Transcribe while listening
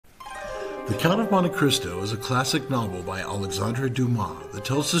The Count of Monte Cristo is a classic novel by Alexandre Dumas that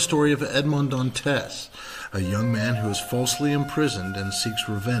tells the story of Edmond Dantès, a young man who is falsely imprisoned and seeks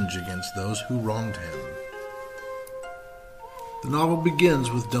revenge against those who wronged him. The novel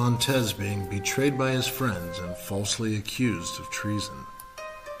begins with Dantès being betrayed by his friends and falsely accused of treason.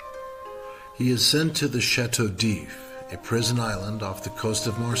 He is sent to the Château d'If, a prison island off the coast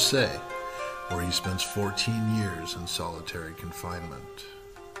of Marseille, where he spends 14 years in solitary confinement.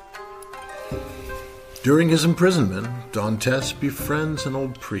 During his imprisonment, Dantès befriends an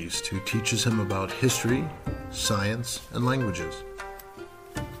old priest who teaches him about history, science, and languages.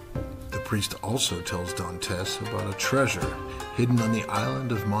 The priest also tells Dantès about a treasure hidden on the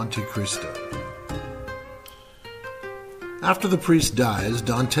island of Monte Cristo. After the priest dies,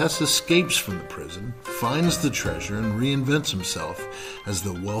 Dantès escapes from the prison, finds the treasure, and reinvents himself as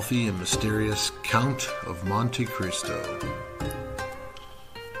the wealthy and mysterious Count of Monte Cristo.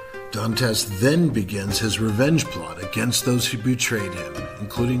 Dantès then begins his revenge plot against those who betrayed him,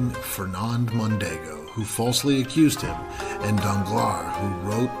 including Fernand Mondego, who falsely accused him, and Danglars, who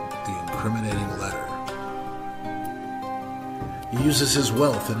wrote the incriminating letter. He uses his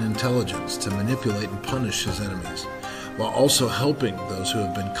wealth and intelligence to manipulate and punish his enemies, while also helping those who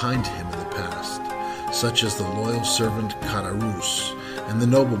have been kind to him in the past, such as the loyal servant Caderousse and the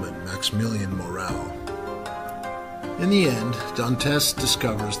nobleman Maximilien Morel. In the end, Dantès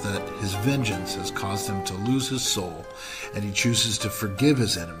discovers that his vengeance has caused him to lose his soul, and he chooses to forgive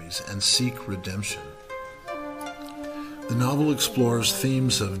his enemies and seek redemption. The novel explores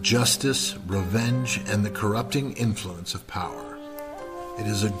themes of justice, revenge, and the corrupting influence of power. It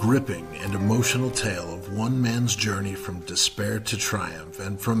is a gripping and emotional tale of one man's journey from despair to triumph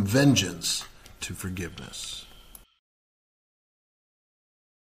and from vengeance to forgiveness.